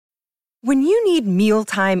When you need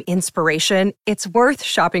mealtime inspiration, it's worth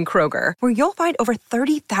shopping Kroger, where you'll find over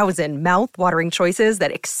 30,000 mouth-watering choices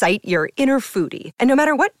that excite your inner foodie. And no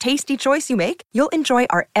matter what tasty choice you make, you'll enjoy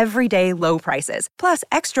our everyday low prices, plus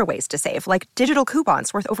extra ways to save, like digital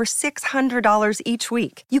coupons worth over $600 each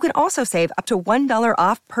week. You can also save up to $1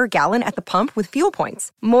 off per gallon at the pump with fuel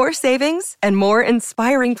points. More savings and more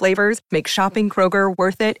inspiring flavors make shopping Kroger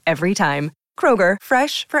worth it every time. Kroger,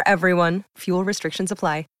 fresh for everyone. Fuel restrictions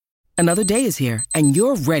apply. Another day is here, and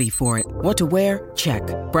you're ready for it. What to wear? Check.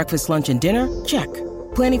 Breakfast, lunch, and dinner? Check.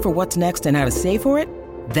 Planning for what's next and how to save for it?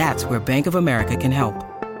 That's where Bank of America can help.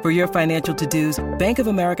 For your financial to-dos, Bank of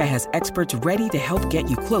America has experts ready to help get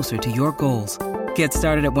you closer to your goals. Get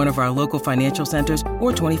started at one of our local financial centers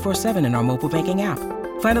or 24/7 in our mobile banking app.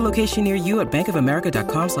 Find a location near you at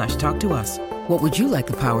bankofamerica.com/talktous. What would you like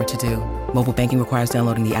the power to do? Mobile banking requires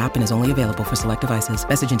downloading the app and is only available for select devices.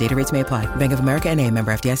 Message and data rates may apply. Bank of America N.A.,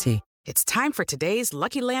 member FDIC. It's time for today's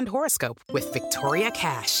Lucky Land horoscope with Victoria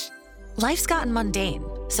Cash. Life's gotten mundane,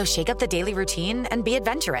 so shake up the daily routine and be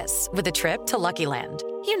adventurous with a trip to Lucky Land.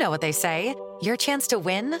 You know what they say, your chance to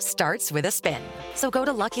win starts with a spin. So go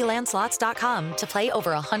to LuckyLandSlots.com to play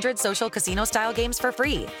over 100 social casino-style games for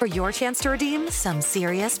free for your chance to redeem some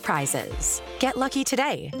serious prizes. Get lucky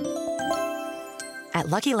today at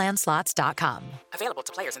LuckyLandSlots.com. Available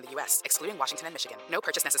to players in the U.S., excluding Washington and Michigan. No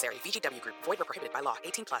purchase necessary. VGW Group. Void where prohibited by law.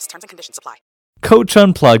 18+. Terms and conditions apply. Coach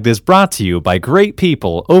Unplugged is brought to you by great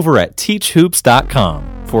people over at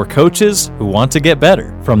TeachHoops.com for coaches who want to get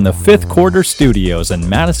better. From the Fifth Quarter Studios in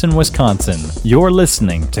Madison, Wisconsin, you're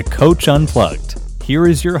listening to Coach Unplugged. Here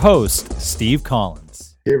is your host, Steve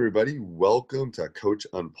Collins. Hey everybody, welcome to Coach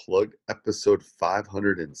Unplugged, episode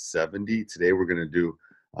 570. Today we're going to do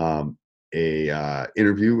a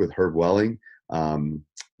interview with Herb Welling.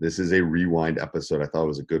 This is a rewind episode. I thought it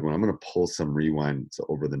was a good one. I'm going to pull some rewinds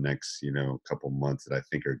over the next, couple months that I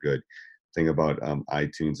think are good. Thing about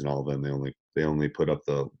iTunes and all of them, they only put up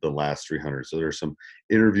the last 300. So there's some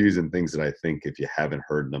interviews and things that I think if you haven't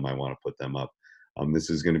heard them, I want to put them up. This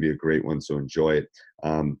is going to be a great one, so enjoy it.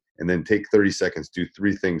 And then take 30 seconds, do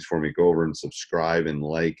 3 things for me. Go over and subscribe and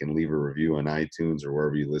like and leave a review on iTunes or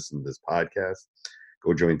wherever you listen to this podcast.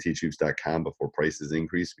 Go join teachhoops.com before prices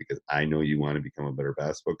increase, because I know you want to become a better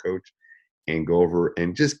basketball coach. And go over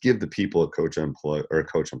and just give the people at Coach Unplugged.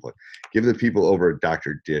 Give the people over at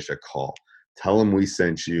Dr. Dish a call. Tell them we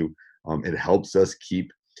sent you. It helps us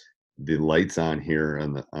keep the lights on here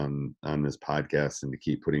on this podcast and to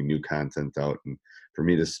keep putting new content out, and for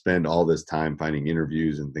me to spend all this time finding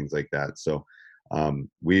interviews and things like that. So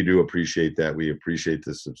we do appreciate that. We appreciate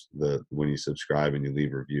the when you subscribe and you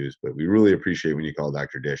leave reviews, but we really appreciate when you call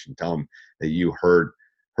Dr. Dish and tell them that you heard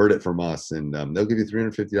it from us, and they'll give you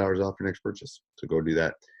 $350 off your next purchase. So go do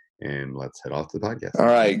that, and let's head off to the podcast. All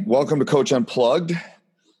right, welcome to Coach Unplugged.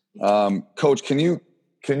 Coach, can you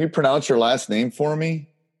pronounce your last name for me?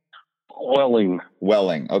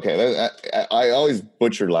 Welling. Okay, I always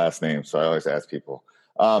butcher last names, so I always ask people.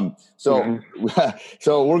 So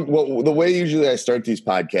the way usually I start these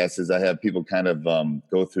podcasts is I have people kind of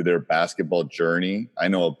go through their basketball journey. I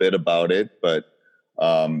know a bit about it, but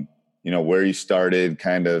where you started,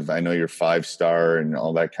 kind of. I know you're 5-star and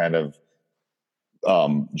all that kind of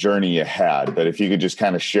journey you had. But if you could just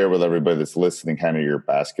kind of share with everybody that's listening, kind of your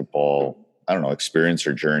basketball, experience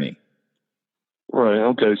or journey. Right.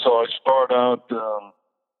 Okay. So I started out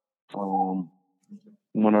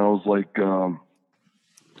when I was like 10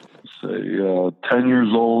 years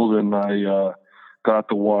old, and I got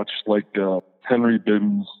to watch Henry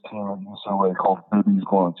Bibby's UCLA called Bibby's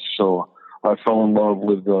Lunch. So I fell in love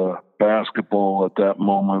with basketball at that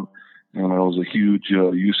moment, and I was a huge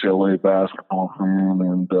UCLA basketball fan.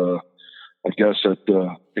 And I guess at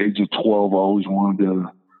the age of 12, I always wanted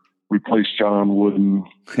to replace John Wooden.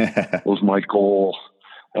 Was my goal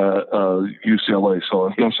at UCLA. So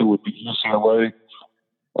I guess it would be UCLA.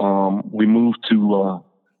 We moved to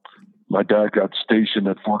my dad got stationed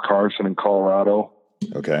at Fort Carson in Colorado.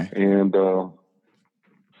 Okay. And got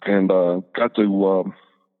to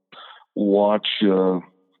watch the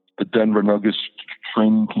Denver Nuggets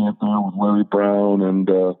training camp there with Larry Brown and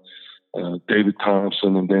David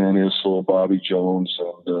Thompson and Dan Issel, Bobby Jones,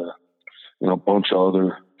 and a bunch of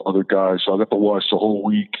other guys. So I got to watch the whole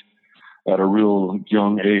week at a real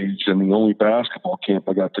young age. And the only basketball camp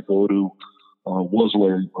I got to go to was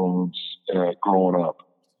Larry Brown's growing up.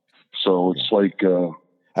 So it's like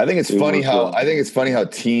I think it's funny how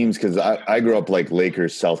teams, because I grew up like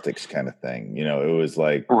Lakers Celtics kind of thing. It was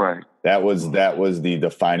like right. That was the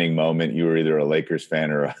defining moment. You were either a Lakers fan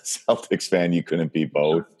or a Celtics fan. You couldn't be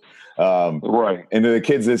both. Right. And the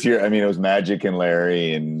kids this year, I mean, it was Magic and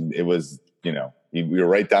Larry, and it was, you were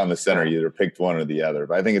right down the center. You either picked one or the other.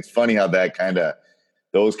 But I think it's funny how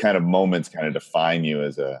those kind of moments kind of define you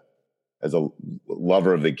as a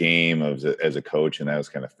lover of the game, as a coach, and those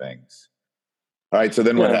kind of things. All right. So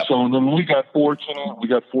then what happened? So then we got fortunate.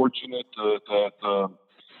 That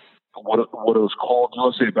what it was called,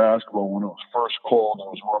 USA Basketball, when it was first called, it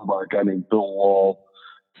was run by a guy named Bill Wall.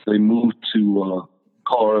 They moved to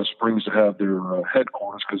Colorado Springs to have their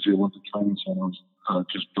headquarters because the Olympic Training Center was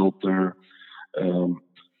just built there. And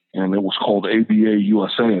it was called ABA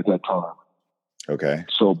USA at that time. Okay.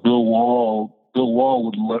 So Bill Wall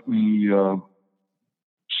would let me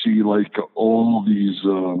see like all these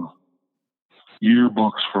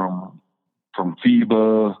yearbooks from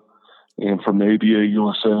FIBA and from ABA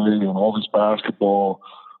USA and all these basketball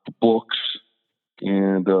books,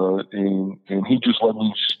 and he just let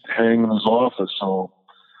me hang in his office. So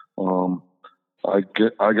I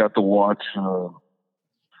got to watch a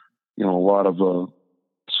lot of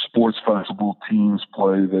sports festival teams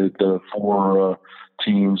play. They had 4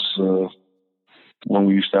 teams when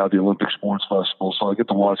we used to have the Olympic Sports Festival. So I get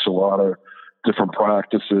to watch a lot of different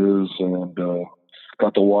practices, and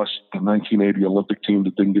got to watch the 1980 Olympic team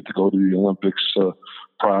that didn't get to go to the Olympics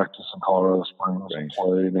practice in Colorado Springs and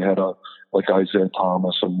play. And they had like Isaiah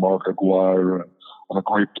Thomas and Mark Aguirre and a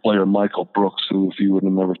great player, Michael Brooks, who, if he would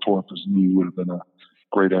have never tore up his knee, would have been a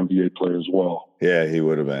great NBA player as well. Yeah, he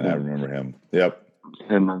would have been. I remember him. Yep.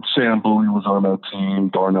 And then Sam Bowie was on that team,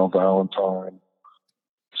 Darnell Valentine.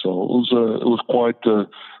 So it was quite the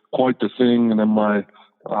thing. And then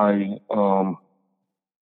I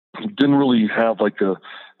didn't really have it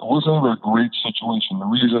wasn't a great situation. The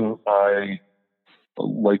reason I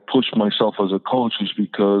pushed myself as a coach is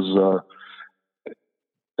because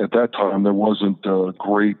at that time there wasn't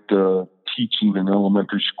great teaching in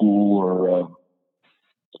elementary school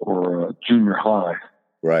or junior high.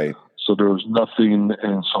 Right. So there was nothing.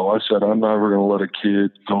 And so I said, I'm never going to let a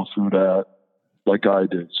kid go through that like I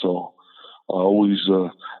did. So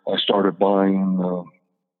I started buying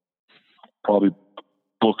probably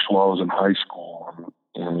books while I was in high school,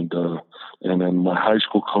 and then my high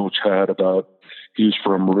school coach he was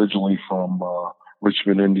originally from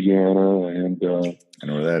Richmond, Indiana, and I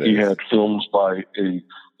know where that he is. had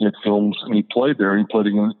films and he played there. He played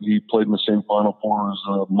in the same Final Four as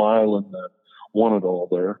Milan that won it all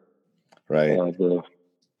there. Right. The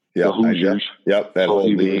Hoosiers. Yep. That whole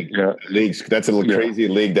league. Leagues. That's a crazy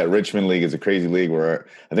league. That Richmond League is a crazy league where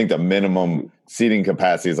I think the minimum seating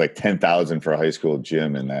capacity is like 10,000 for a high school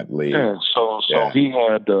gym in that league. Yeah. So he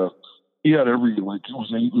had every, it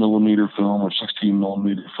was 8mm film or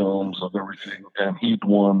 16mm films of everything. And he'd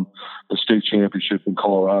won the state championship in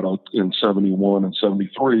Colorado in 71 and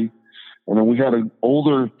 73. And then we had an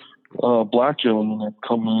older black gentleman that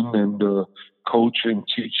come in and coach and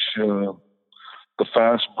teach the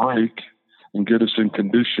fast break and get us in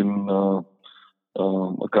condition. A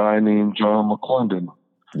guy named John McClendon.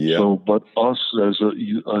 Yeah. So, but us as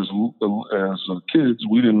kids,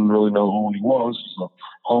 we didn't really know who he was. He's a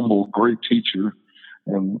humble, great teacher,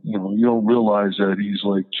 and you don't realize that he's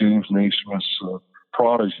like James Naismith's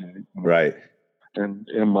protege. Right. And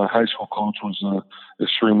my high school coach was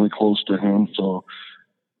extremely close to him, so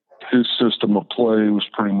his system of play was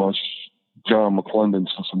pretty much John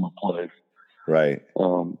McClendon's system of play. Right.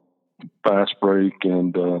 Fast break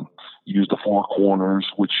and use the 4 corners,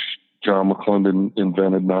 which John McClendon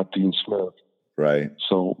invented, not Dean Smith. Right.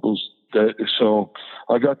 So it was that. So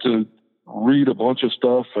I got to read a bunch of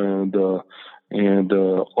stuff, and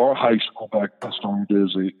our high school back then started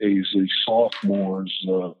as a sophomores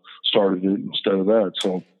started it instead of that.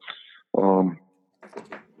 So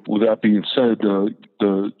with that being said,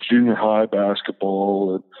 the junior high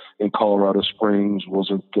basketball in Colorado Springs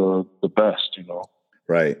wasn't the best,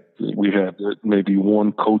 Right. We had maybe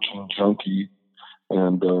one coaching junkie,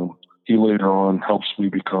 and he later on helps me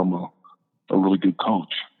become a really good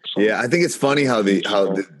coach. So, yeah, I think it's funny how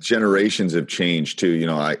the generations have changed too.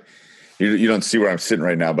 You don't see where I'm sitting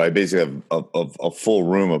right now, but I basically have a full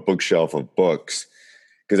room, a bookshelf of books,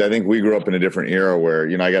 because I think we grew up in a different era where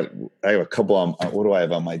I have a couple on. What do I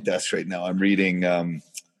have on my desk right now? I'm reading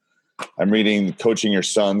Coaching Your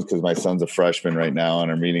Sons because my son's a freshman right now,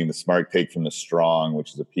 and I'm reading The Smart Take from the Strong,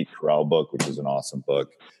 which is a Pete Carell book, which is an awesome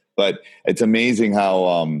book. But it's amazing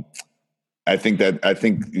how I think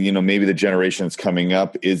maybe the generation that's coming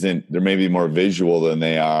up they're maybe more visual than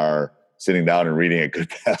they are sitting down and reading a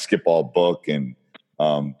good basketball book, and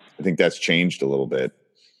I think that's changed a little bit.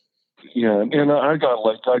 Yeah, and I got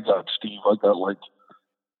Steve. I got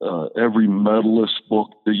every medalist book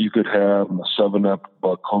that you could have, and the 7-up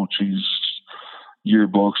coaches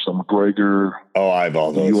yearbooks, the McGregor. Oh, I have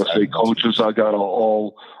all those. USA coaches. I got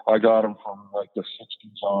them from like the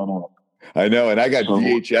 60s on up. I know, and I got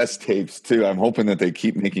VHS tapes too. I'm hoping that they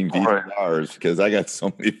keep making VCRs because I got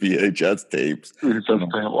so many VHS tapes.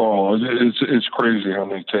 It's crazy how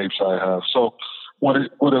many tapes I have. So what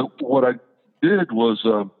I did was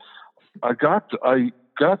I got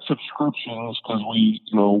subscriptions because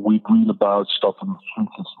we'd read about stuff in the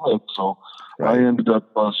Streets and Smith. So I ended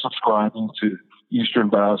up subscribing to Eastern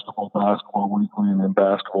Basketball Weekly, and then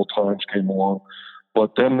Basketball Times came along.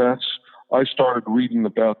 But then I started reading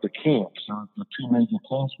about the camps. The two major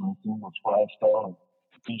camps was 5-Star and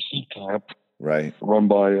BC camp, right? Run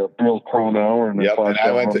by Bill Cronauer, and then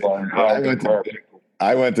 5-Star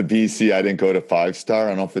I went to BC. I didn't go to 5-Star. I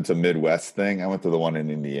don't know if it's a Midwest thing. I went to the one in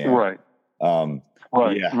Indiana, right?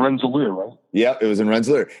 Right, yeah. Rensselaer, right? Yep, it was in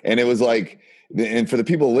Rensselaer, and it was like, and for the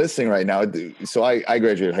people listening right now, so I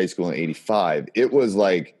graduated high school in '85. It was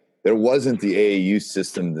like, there wasn't the AAU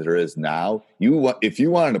system that there is now. If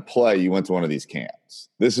you wanted to play, you went to one of these camps.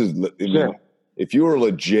 If you were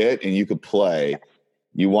legit and you could play,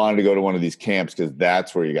 you wanted to go to one of these camps because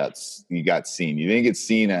that's where you got seen. You didn't get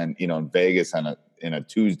seen in Vegas in a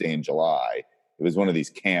Tuesday in July. It was one of these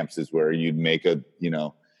camps is where you'd make a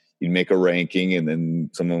ranking, and then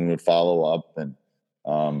someone would follow up. And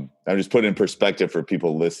I'm just putting in perspective for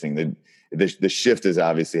people listening. The shift has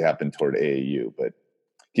obviously happened toward AAU, but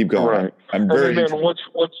keep going. Right. I'm very. And then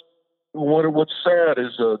what's sad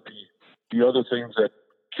is the other things that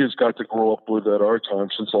kids got to grow up with at our time.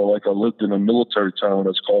 Since I lived in a military town,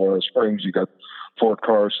 it's Colorado Springs. You got Fort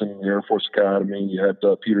Carson, the Air Force Academy. You had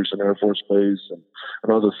Peterson Air Force Base,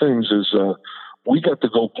 and other things. Is we got to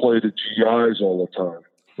go play the GIs all the time.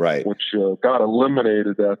 Right. Which got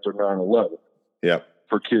eliminated after 9/11. Yep.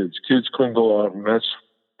 For kids couldn't go out, and that's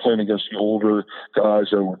playing against the older guys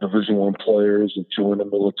that were Division I players and joined the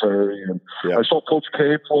military. And I saw Coach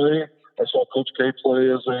K play. As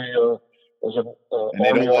an and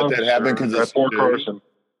they don't let that happen because it's Fort Carson.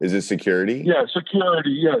 Is it security? Yeah, security.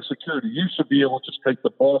 You used to be able to just take the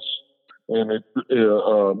bus, and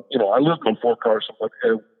I lived in Fort Carson, but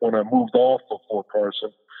when I moved off of Fort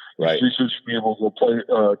Carson, right, you used to be able to go play,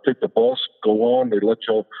 take the bus, go on. They let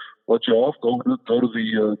you off, go to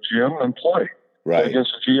the gym and play. Right.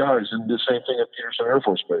 Against the GIs, and the same thing at Peterson Air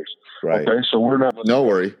Force Base. Right. Okay, so we're not. No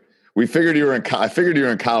worry. I figured you were in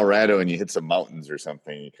Colorado and you hit some mountains or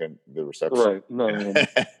something. You couldn't. The reception. Right. No.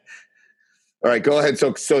 All right, go ahead.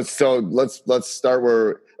 So let's start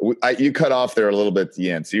where you cut off there a little bit at the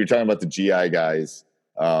end. So you're talking about the GI guys.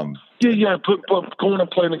 But going and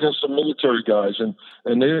playing against the military guys, and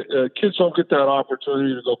they, kids don't get that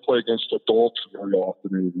opportunity to go play against adults very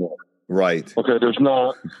often anymore. Right. Okay. There's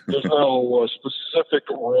no specific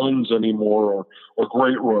runs anymore or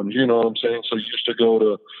great runs. You know what I'm saying? So you used to go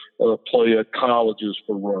to play at colleges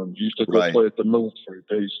for runs. You used to go play at the military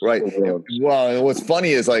base. Right. For runs. Well, what's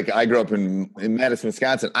funny is I grew up in Madison,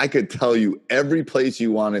 Wisconsin. I could tell you every place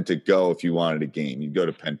you wanted to go if you wanted a game. You'd go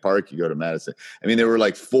to Penn Park. You go to Madison. I mean, there were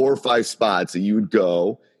like 4 or 5 spots that you would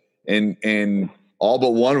go, and all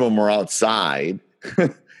but one of them were outside.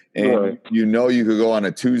 And you could go on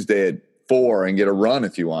a Tuesday at 4 and get a run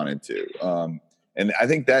if you wanted to. And I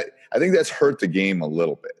think that's hurt the game a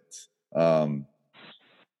little bit.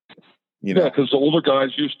 Because the older guys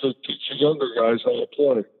used to teach the younger guys how to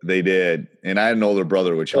play. They did, and I had an older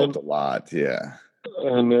brother, which helped a lot. Yeah.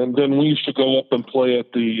 And then we used to go up and play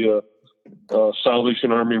at the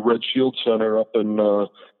Salvation Army Red Shield Center up in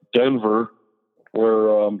Denver,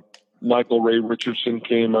 where Michael Ray Richardson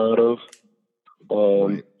came out of.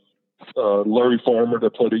 Larry Farmer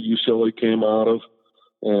that played at UCLA came out of,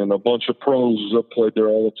 and a bunch of pros that played there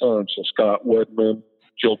all the time. So Scott Wedman,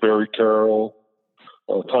 Joe Barry Carroll,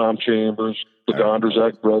 Tom Chambers, the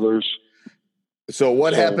Gondrzak brothers. So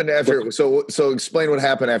what happened after? So explain what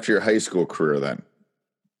happened after your high school career then.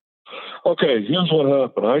 Okay, here's what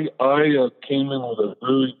happened. I came in with a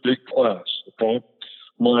really big class. Okay,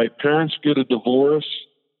 my parents get a divorce.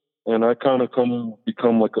 And I kind of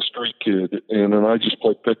become like a street kid, and then I just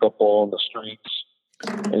play pickup ball on the streets,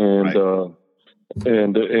 and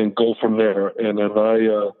go from there. And then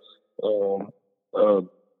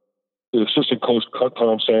the assistant coach,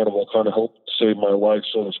 Tom Sandoval, kind of helped save my life,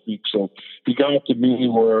 so to speak. So he got up to me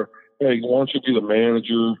where, hey, why don't you be the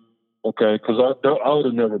manager? Okay, because I would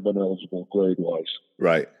have never been eligible grade wise.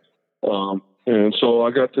 Right. And so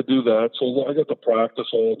I got to do that. So I got to practice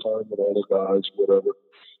all the time with all the guys, whatever.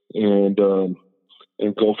 And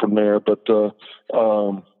go from there. But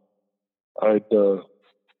I'd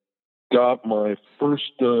got my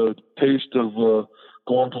first taste of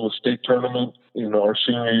going to a state tournament in our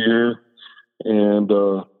senior year, and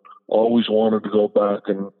always wanted to go back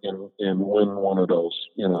and win one of those.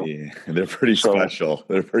 Yeah, they're pretty special.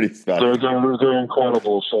 They're pretty special. They're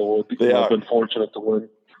incredible. So I've been fortunate to win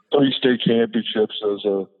 3 state championships as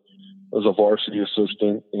a varsity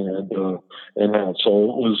assistant, and that.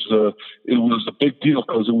 So it was a big deal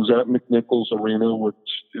because it was at McNichols Arena, which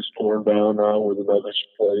is torn down now, where the Nuggets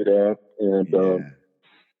played at. And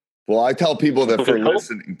well, I tell people that for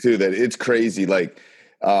listening too, that it's crazy. Like,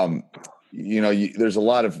 there's a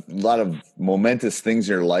lot of momentous things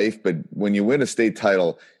in your life, but when you win a state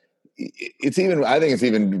title, I think it's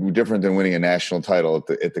even different than winning a national title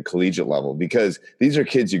at the collegiate level, because these are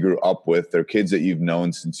kids you grew up with. They're kids that you've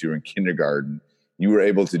known since you were in kindergarten. You were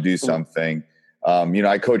able to do something.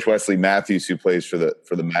 I coach Wesley Matthews, who plays for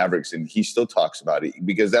the Mavericks, and he still talks about it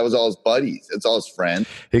because that was all his buddies. It's all his friends.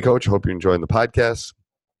 Hey, Coach, hope you're enjoying the podcast.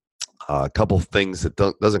 A couple things that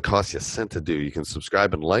doesn't cost you a cent to do. You can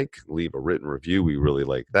subscribe and leave a written review. We really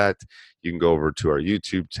like that. You can go over to our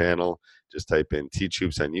YouTube channel. Just type in Teach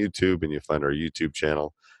Hoops on YouTube, and you'll find our YouTube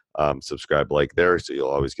channel. Subscribe, there, so you'll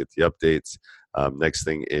always get the updates. Next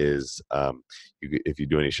thing is, if you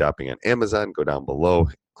do any shopping on Amazon, go down below,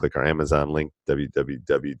 click our Amazon link,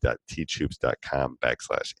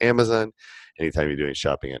 www.teachhoops.com/Amazon. Anytime you're doing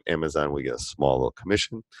shopping on Amazon, we get a small little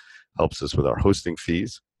commission. Helps us with our hosting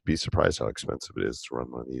fees. Be surprised how expensive it is to run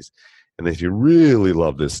one of these. And if you really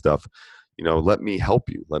love this stuff, let me help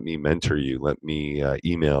you. Let me mentor you. Let me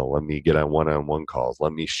email. Let me get on one-on-one calls.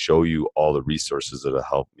 Let me show you all the resources that will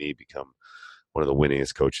help me become one of the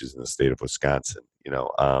winningest coaches in the state of Wisconsin.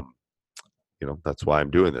 That's why I'm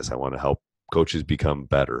doing this. I want to help coaches become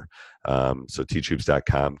better. So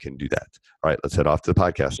teachhoops.com can do that. All right, let's head off to the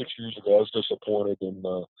podcast. 6 years ago, I was disappointed in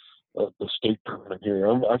the state tournament here.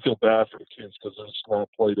 I feel bad for the kids because it's not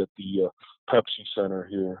played at the Pepsi Center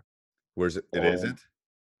here. Where's it? It isn't?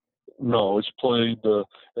 No, it's played.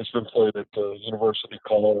 It's been played at the University of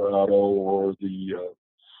Colorado, or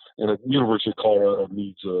and University of Colorado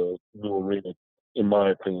needs a new arena, in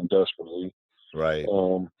my opinion, desperately. Right.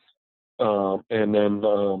 And then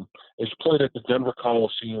it's played at the Denver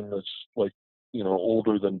Coliseum. That's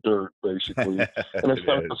older than dirt, basically. And it's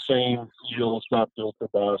not the same feel. It's not built for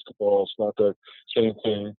basketball. It's not the same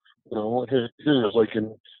thing. Here is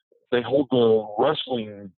they hold the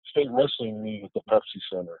state wrestling meet at the Pepsi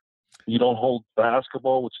Center. You don't hold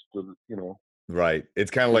basketball, which Right. It's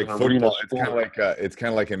kind of like football. It's kind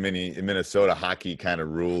of like in Minnesota, hockey kind of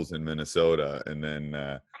rules in Minnesota, and then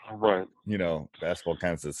right. Basketball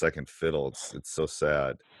kind of the second fiddle. It's so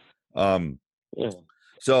sad. Yeah.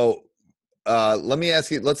 So let me ask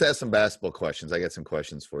you. Let's ask some basketball questions. I got some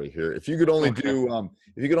questions for you here. If you could only do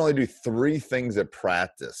 3 things at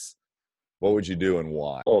practice, what would you do and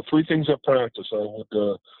why? 3 things at practice. I would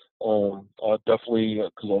definitely,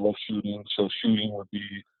 because I love shooting. So shooting would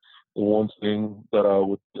be the one thing that I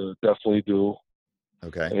would definitely do.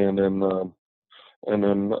 Okay. And then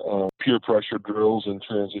peer pressure drills and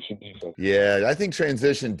transition defense. Yeah, I think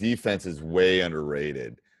transition defense is way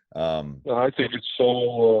underrated. I think it's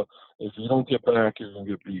so. If you don't get back, you're gonna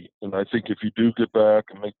get beat. And I think if you do get back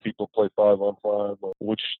and make people play 5-on-5,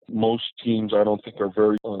 which most teams I don't think are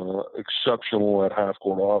very exceptional at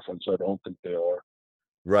half-court offense. I don't think they are.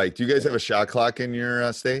 Right. Do you guys have a shot clock in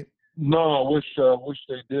your state? No, I wish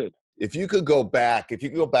they did. If you could go back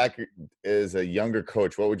as a younger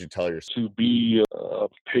coach, what would you tell yourself? To be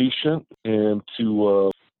patient and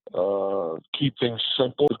to keep things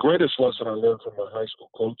simple. The greatest lesson I learned from my high school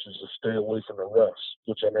coaches is to stay away from the refs,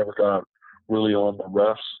 which I never got really on the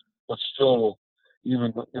refs. But still,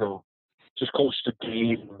 even, just coach the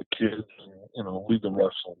game and the kids and, leave the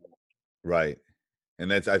refs on them. Right.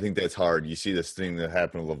 And I think that's hard. You see this thing that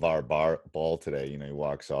happened with LeVar Ball today. He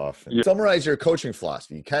walks off. And Summarize your coaching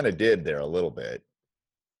philosophy. You kind of did there a little bit.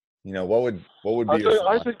 What would be your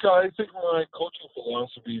philosophy? I think my coaching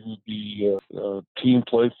philosophy would be team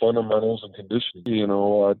play, fundamentals, and conditioning.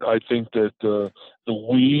 I think that the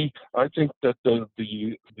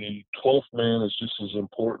 12th man is just as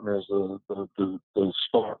important as the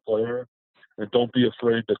star player, and don't be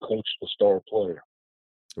afraid to coach the star player.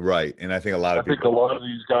 Right, and I think a lot of these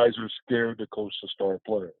guys are scared to coach the star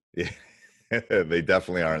player. Yeah, they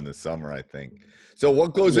definitely are in the summer, I think. So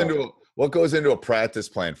what goes into a practice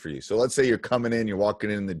plan for you? So let's say you're coming in, you're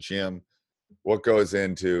walking in the gym. What goes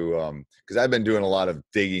into because I've been doing a lot of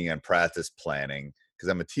digging and practice planning because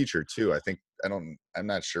I'm a teacher too. I'm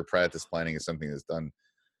not sure practice planning is something that's done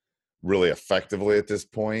really effectively at this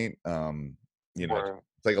point.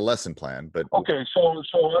 It's like a lesson plan, but okay. So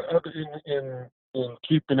in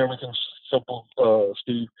keeping everything simple,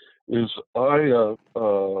 Steve, is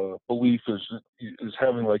belief is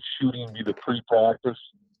having like shooting be the pre-practice.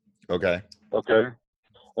 Okay. Okay.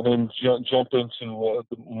 And then jump into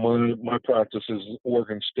my practice is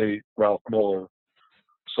Oregon State, Ralph Miller.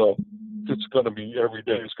 So it's going to be every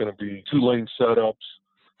day. It's going to be 2-lane setups,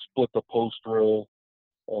 split the post drill,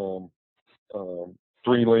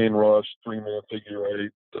 3-lane rush, 3-man figure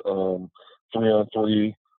 8,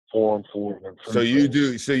 3-on-3, 4-on-4. And So you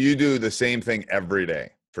do the same thing every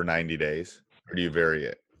day for 90 days, or do you vary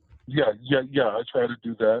it? Yeah. I try to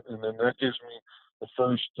do that, and then that gives me the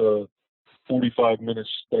first 45 minutes.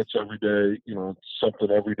 That's every day.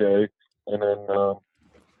 Something every day, and then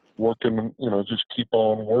working. Just keep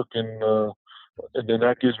on working, and then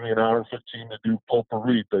that gives me an hour and 15 to do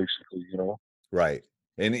potpourri, basically. Right.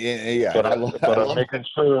 And yeah, But, I I'm making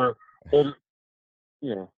sure that,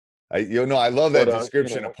 I love that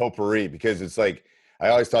description of potpourri, because it's like, I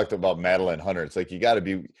always talked about Madeline Hunter. It's like you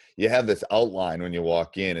have this outline when you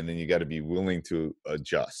walk in, and then you got to be willing to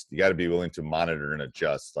adjust. You got to be willing to monitor and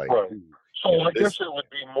adjust. Like, right. So I guess it would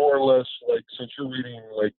be more or less like, since you're reading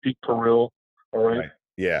like Pete Carril, all right?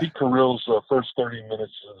 Yeah. Pete Carril's first 30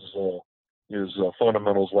 minutes is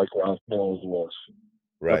fundamentals, like Ralph Miller's was.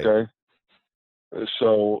 Right. Okay.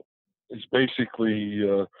 So it's basically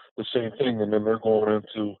the same thing, and then they're going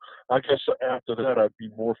into. I guess after that, I'd be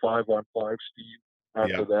more 5-on-5, Steve.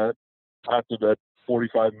 After that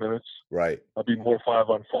 45 minutes, right, I'd be more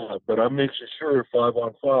 5-on-5. But I'm making sure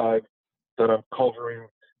 5-on-5 that I'm covering.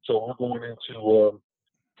 So we're going into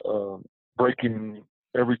breaking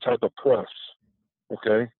every type of press.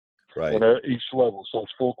 Okay. Right. And at each level. So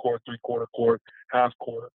it's full court, 3/4 court, half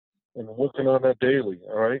court, and working on that daily.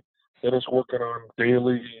 All right. Then it's working on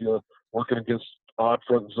daily, working against odd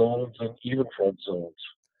front zones and even front zones.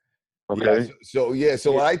 Okay. Yeah.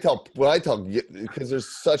 So what I tell, because there's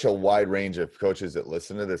such a wide range of coaches that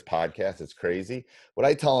listen to this podcast, it's crazy. What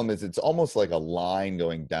I tell them is it's almost like a line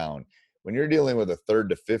going down. When you're dealing with a 3rd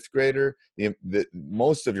to 5th grader,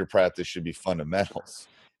 most of your practice should be fundamentals.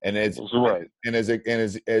 And as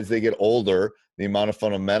they get older, the amount of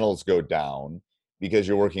fundamentals go down, because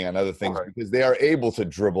you're working on other things, because they are able to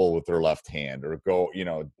dribble with their left hand, or go,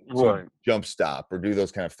 jump stop, or do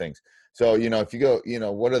those kind of things. So, if you go,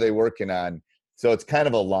 what are they working on? So it's kind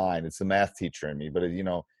of a line. It's the math teacher in me. But,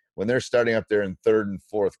 when they're starting up there in 3rd and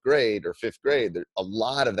 4th grade or 5th grade, a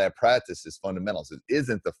lot of that practice is fundamentals. It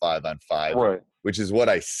isn't the 5-on-5, which is what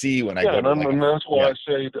I see when I go. And that's why I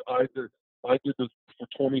say that I did this for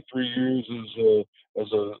 23 years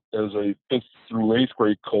as a 5th through 8th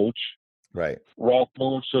grade coach. Right. Ralph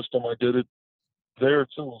Miller system, I did it there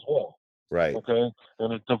too as well. Right. Okay.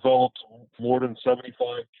 And it developed more than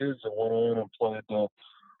 75 kids that went on and played,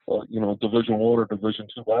 Division I or Division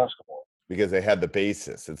II basketball. Because they had the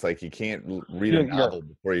basis. It's like you can't read a novel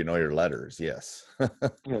before you know your letters. Yes. And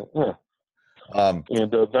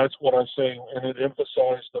that's what I'm saying. And it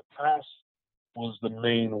emphasized the pass was the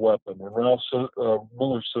main weapon. And Ralph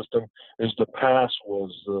Miller's system is the pass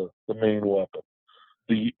was the main weapon.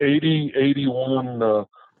 The 80-81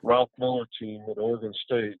 Ralph Miller team at Oregon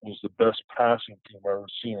State was the best passing team I've ever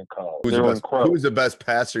seen in college. They were incredible. Who was the best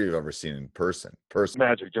passer you've ever seen in person?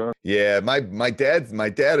 Magic Johnson. Yeah, my dad and I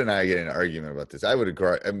get in an argument about this. I would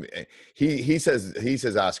agree. I mean, he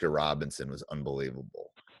says Oscar Robinson was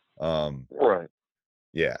unbelievable. Right.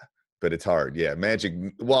 Yeah, but it's hard. Yeah, Magic.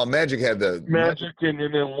 Well, Magic had the Magic, and then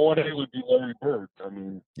 1A would be Larry Bird. I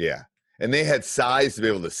mean. Yeah, and they had size to be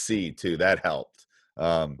able to see too. That helped.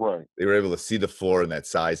 Right. They were able to see the floor, and that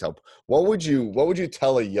size helped. What would you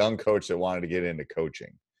tell a young coach that wanted to get into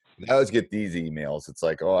coaching? I always get these emails. It's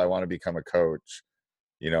like, oh, I want to become a coach,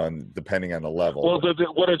 and depending on the level. Well,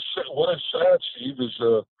 what it's sad, Steve, is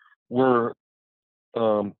we're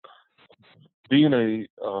being a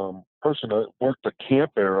person that worked the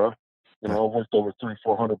camp era. I worked over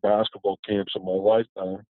 300-400 basketball camps in my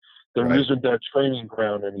lifetime. There isn't that training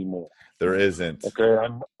ground anymore. There isn't. Okay,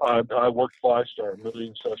 I worked 5-star, a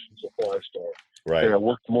million sessions of 5-star. Right. Okay, I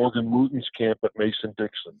worked Morgan Wooten's camp at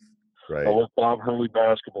Mason-Dixon. Right. I worked Bob Hurley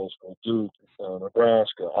basketball school, Duke,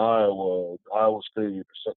 Nebraska, Iowa State.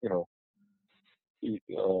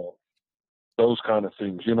 Those kind of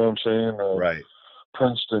things. You know what I'm saying? Right.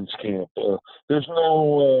 Princeton's camp. There's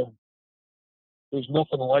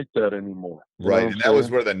nothing like that anymore. Right, and that was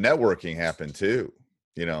where the networking happened too.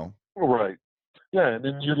 Right. Yeah, and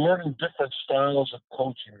then you're learning different styles of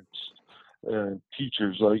coaching and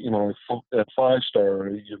teachers. Like, at 5-star,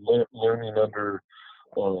 you're learning under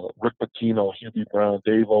Rick Pitino, Hubie Brown,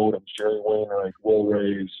 Dave Odoms, Jerry Wainwright, Will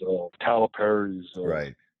Rays, Calipari's.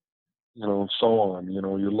 Right. and so on.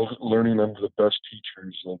 You're learning under the best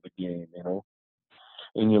teachers of the game,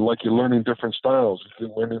 and you're learning different styles. You're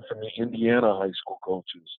learning from the Indiana high school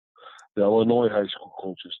coaches, the Illinois high school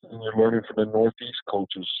coaches, and you're learning from the Northeast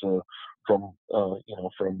coaches from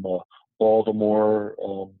Baltimore,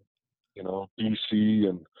 DC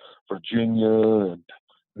and Virginia and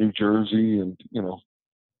New Jersey and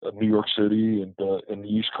New York City and the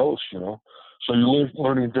East Coast. So you're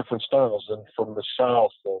learning different styles. And from the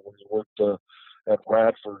South, when you worked at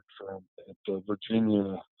Radford, at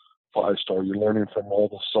Virginia 5-star, you're learning from all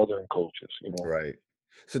the Southern coaches. Right.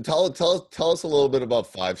 So tell us a little bit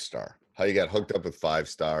about 5-star. How you got hooked up with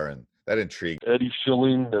 5-star, and that intrigued. Eddie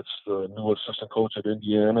Schilling, that's the new assistant coach at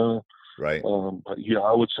Indiana. Right.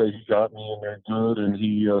 I would say he got me in there good, and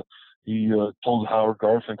he told Howard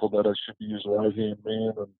Garfinkel that I should be his right-hand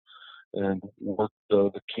man and worked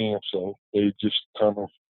the camp. So they just kind of,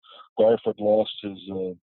 Garford lost his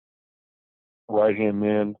right-hand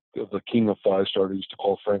man, the king of 5-star, they used to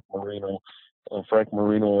call Frank Marino. Frank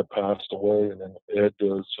Marino had passed away, and then Ed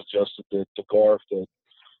suggested that to Garf that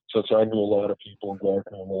since I knew a lot of people and Garf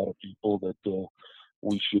knew a lot of people, that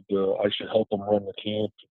I should help them run the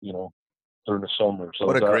camp, during the summer. So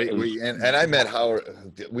what a great and I met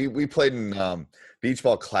Howard. We played in Beach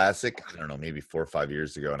Ball Classic, I don't know, maybe 4 or 5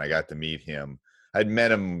 years ago, and I got to meet him. I'd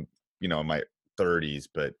met him, in my 30s,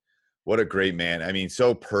 but what a great man. I mean,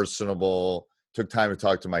 so personable, took time to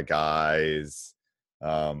talk to my guys.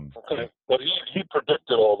 Okay, but he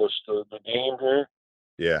predicted all this, the game here.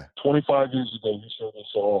 Yeah. 25 years ago, he said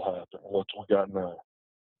this all happened. What we got now.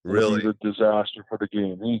 Really? The disaster for the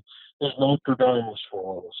game. There's Nostradamus for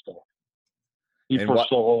all this stuff. He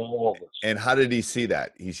foresaw all this. And how did he see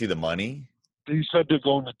that? He see the money? He said they're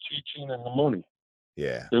going to teaching and the money.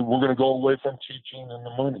 Yeah. We're going to go away from teaching and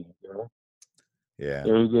the money, Yeah.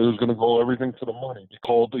 There's going to go everything to the money. He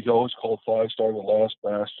always called 5-star the last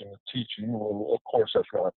bastion of teaching. Well, of course, that's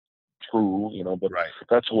not true, but right.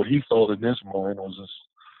 That's what he felt in his mind was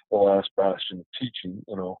the last bastion of teaching,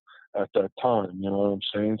 at that time, you know what I'm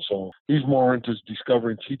saying? So he's more into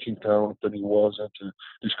discovering teaching talent than he was into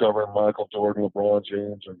discovering Michael Jordan, LeBron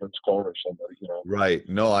James, or Vince Carter or somebody, Right.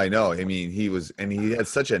 No, I know. I mean, he had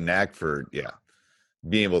such a knack for,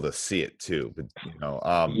 being able to see it too. But,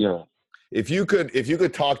 yeah. If you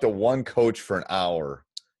could talk to one coach for an hour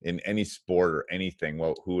in any sport or anything,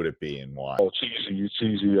 who would it be and why? Oh, it's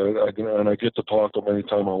easy. I get to talk to him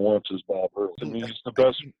anytime I want to. Is Bob Hurley. To me, he's the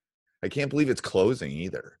best. I can't believe it's closing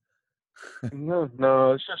either.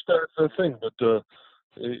 No, it's just that's the thing. But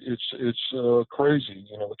it's crazy.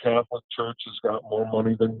 The Catholic Church has got more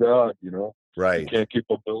money than God. Right. You can't keep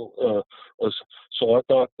a bill. So I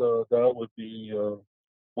thought that would be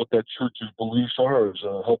what that church's beliefs are: is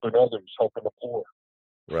helping others, helping the poor.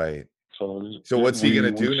 Right. So what's he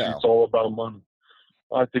going to do now? It's all about money.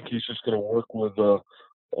 I think he's just going to work with,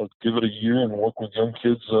 give it a year and work with young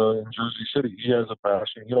kids in Jersey City. He has a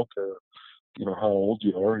passion. He don't care, how old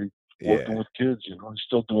you are. He's working with kids. He's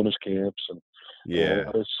still doing his camps. And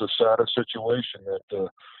it's a sad situation that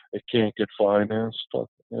it can't get financed.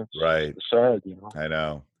 It's right. sad, I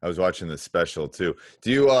know. I was watching the special too.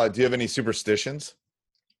 Do you have any superstitions?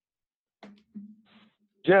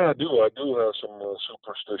 Yeah, I do. I do have some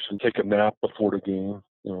superstition. Take a nap before the game.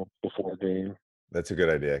 Before a game. That's a good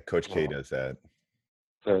idea. Coach K does that.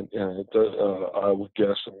 And I would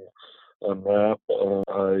guess a nap.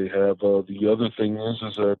 I have the other thing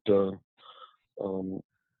is that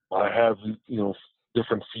I have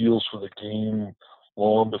different feels for the game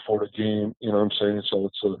long before the game. You know what I'm saying? So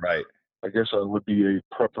it's right. I guess I would be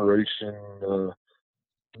a preparation,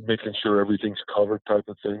 making sure everything's covered type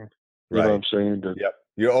of thing. You know what I'm saying? Yep.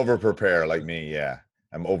 You're over prepare like me. Yeah.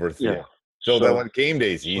 I'm over. Yeah. So that when game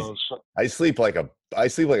day's easy, I sleep like a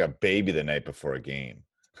baby the night before a game.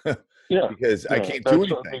 Yeah. Because I can't do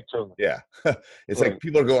anything. Yeah. It's like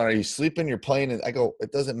people are going, "Are you sleeping? You're playing." And I go,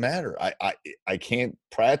 "It doesn't matter. I can't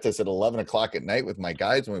practice at 11 o'clock at night with my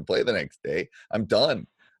guys when we play the next day. I'm done.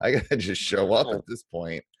 I gotta just show up at this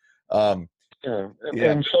point." And so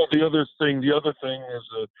the other thing is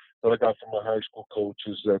that I got from my high school coach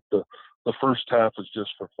is that the first half is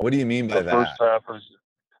just for fun. What do you mean by that?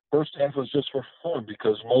 First half is just for fun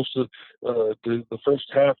because most of the first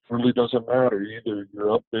half really doesn't matter. Either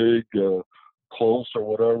you're up big, close, or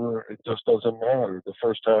whatever. It just doesn't matter. The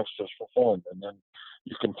first half's just for fun, and then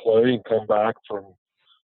you can play and come back from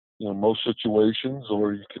most situations,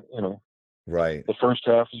 or you can Right. The first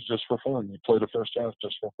half is just for fun. You play the first half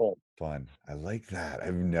just for fun. Fun. I like that.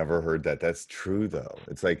 I've never heard that. That's true though.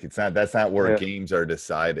 It's like that's not where games are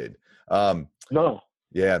decided. No.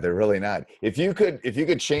 Yeah, they're really not. If you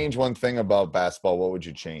could change one thing about basketball, what would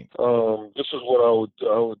you change? This is what I would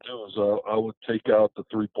do is I would take out the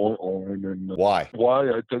 3-point line. And Why?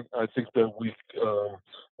 I think that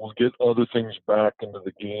we'll get other things back into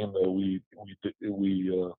the game that we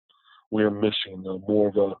are missing, more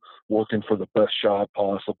of a working for the best shot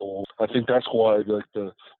possible. I think that's why like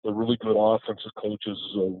the really good offensive coaches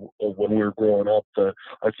when we were growing up, that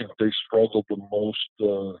I think they struggled the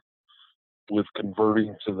most with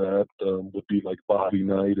converting to that would be like Bobby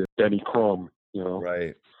Knight and Denny Crum.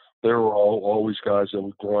 Right. There were always guys that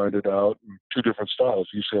would grind it out in two different styles: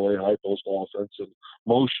 UCLA high post offense and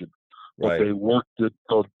motion. But they worked it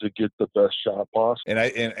to get the best shot possible.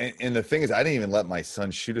 And the thing is, I didn't even let my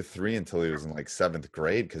son shoot a 3 until he was in like 7th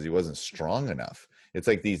grade because he wasn't strong enough. It's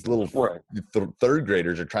like these little third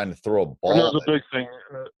graders are trying to throw a ball. And there's a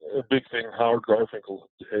big thing. Howard Garfinkel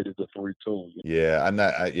hated the 3 too. Yeah, I'm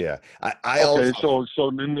not. I okay, also.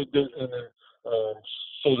 So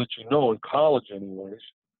that you know, in college, anyways,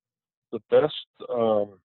 the best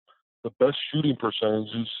shooting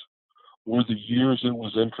percentages were the years it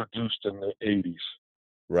was introduced in the 80s.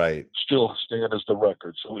 Right. Still stand as the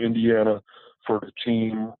record. So Indiana, for the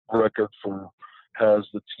team record, has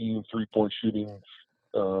the team 3-point shooting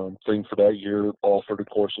thing for that year. Alford, of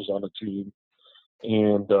course, was on the team,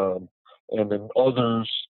 and then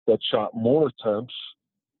others that shot more attempts,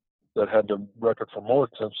 that had the record for more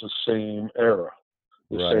attempts, the same era,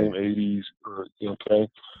 the same 80s. Okay,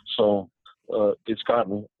 so it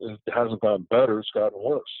hasn't gotten better; it's gotten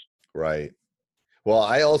worse. Right. Well,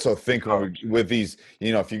 I also think with these,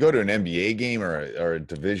 if you go to an NBA game or a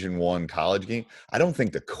Division I college game, I don't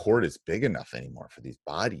think the court is big enough anymore for these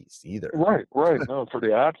bodies either. Right. No, for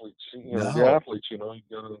the athletes, you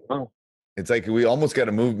gotta know. It's like we almost got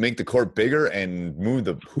to make the court bigger and move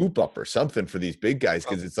the hoop up or something for these big guys,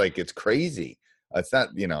 because it's like it's crazy. It's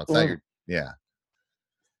not, it's not your.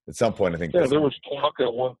 At some point, I think. Yeah, there was talk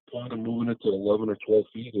at one point of moving it to 11 or 12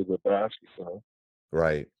 feet of the basketball.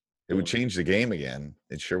 Right. It would change the game again.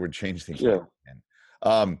 It sure would change the game again.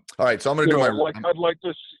 All right, so I'm going to do my. I'd like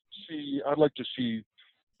to see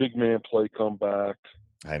big man play come back.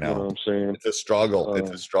 I know. You know what I'm saying? It's a struggle.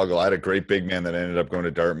 It's a struggle. I had a great big man that ended up going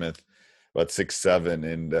to Dartmouth, about 6'7",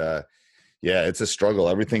 and it's a struggle.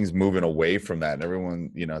 Everything's moving away from that, and everyone,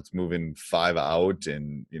 it's moving 5 out,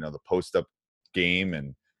 and the post up game,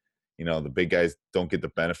 and the big guys don't get the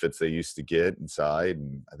benefits they used to get inside,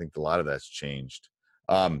 and I think a lot of that's changed.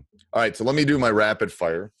 All right, so let me do my rapid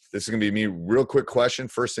fire. This is going to be me. Real quick question.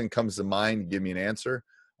 First thing comes to mind, give me an answer.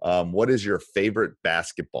 What is your favorite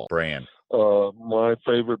basketball brand? My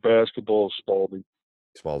favorite basketball is Spalding.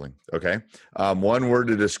 Spalding. Okay. One word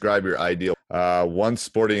to describe your ideal. One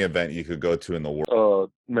sporting event you could go to in the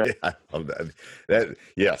world. Yeah, I love that.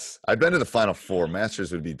 Yes, I've been to the Final Four.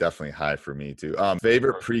 Masters would be definitely high for me too.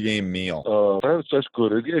 Favorite pregame meal. That's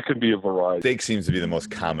good. It can be a variety. Steak seems to be the most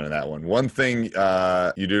common in that one. One thing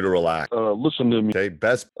you do to relax. Listen to me. Okay.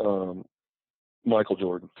 Best. Michael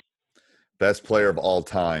Jordan. Best player of all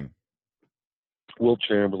time. Wilt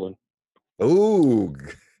Chamberlain. Ooh.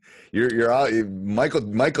 You're out.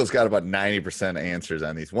 Michael's got about 90% answers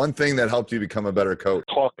on these. One thing that helped you become a better coach.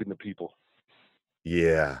 Talking to people.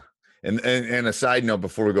 Yeah. And a side note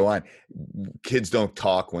before we go on, kids don't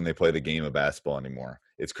talk when they play the game of basketball anymore.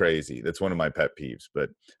 It's crazy. That's one of my pet peeves.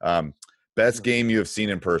 But best game you have seen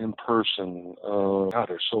in person. In person. God,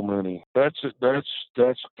 there's so many. That's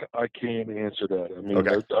I can't answer that. I mean,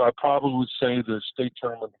 okay. I probably would say the state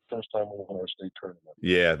tournament, the first time we won our state tournament.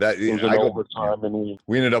 Yeah, that it was in overtime, and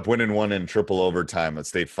we ended up winning one in triple overtime at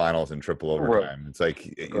state finals in triple overtime. Right. It's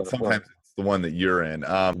like sometimes it's the one that you're in.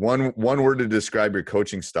 One word to describe your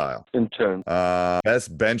coaching style. Intense.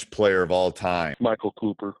 Best bench player of all time. Michael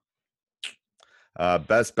Cooper.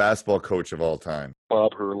 Best basketball coach of all time.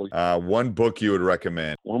 Bob Hurley. One book you would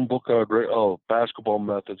recommend. One book I would recommend. Basketball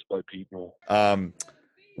Methods by Pete Noel.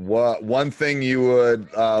 One thing you would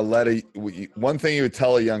one thing you would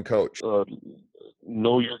tell a young coach.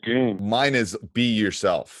 Know your game. Mine is be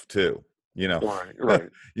yourself too. Right.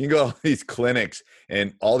 You can go to these clinics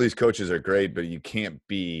and all these coaches are great, but you can't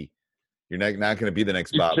be. You're not going to be the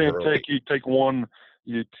next Bob Hurley. You take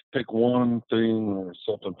one thing or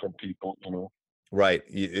something from people. Right.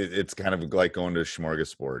 It's kind of like going to a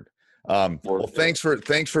smorgasbord. Well, thanks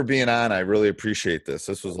for being on. I really appreciate this.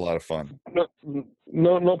 This was a lot of fun.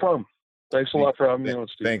 No problem. Thanks a lot for having me on,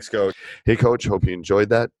 Steve. Thanks, Coach. Hey, Coach. Hope you enjoyed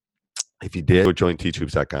that. If you did, go join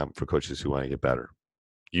teachhoops.com for coaches who want to get better.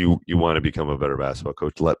 You want to become a better basketball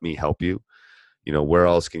coach. Let me help you. Where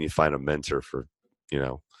else can you find a mentor for,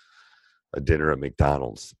 a dinner at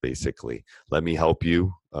McDonald's, basically. Let me help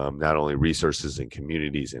you. Not only resources and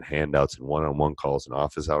communities and handouts and one-on-one calls and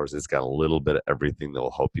office hours, it's got a little bit of everything that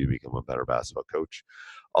will help you become a better basketball coach.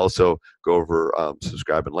 Also, go over,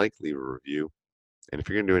 subscribe and like, leave a review. And if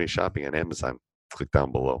you're going to do any shopping on Amazon, click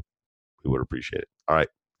down below. We would appreciate it. All right.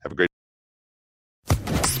 Have a great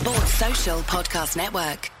Sports Social Podcast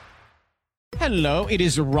Network. Hello, it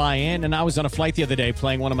is Ryan, and I was on a flight the other day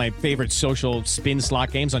playing one of my favorite social spin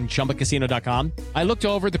slot games on ChumbaCasino.com. I looked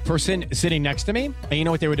over at the person sitting next to me, and you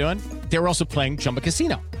know what they were doing? They were also playing Chumba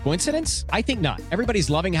Casino. Coincidence? I think not. Everybody's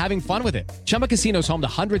loving having fun with it. Chumba Casino is home to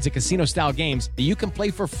hundreds of casino-style games that you can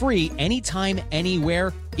play for free anytime,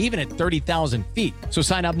 anywhere, even at 30,000 feet. So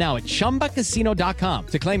sign up now at ChumbaCasino.com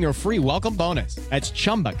to claim your free welcome bonus. That's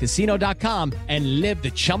ChumbaCasino.com and live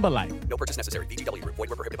the Chumba life. No purchase necessary. VGW Group. Void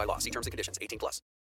where prohibited by law. See terms and conditions. 18+.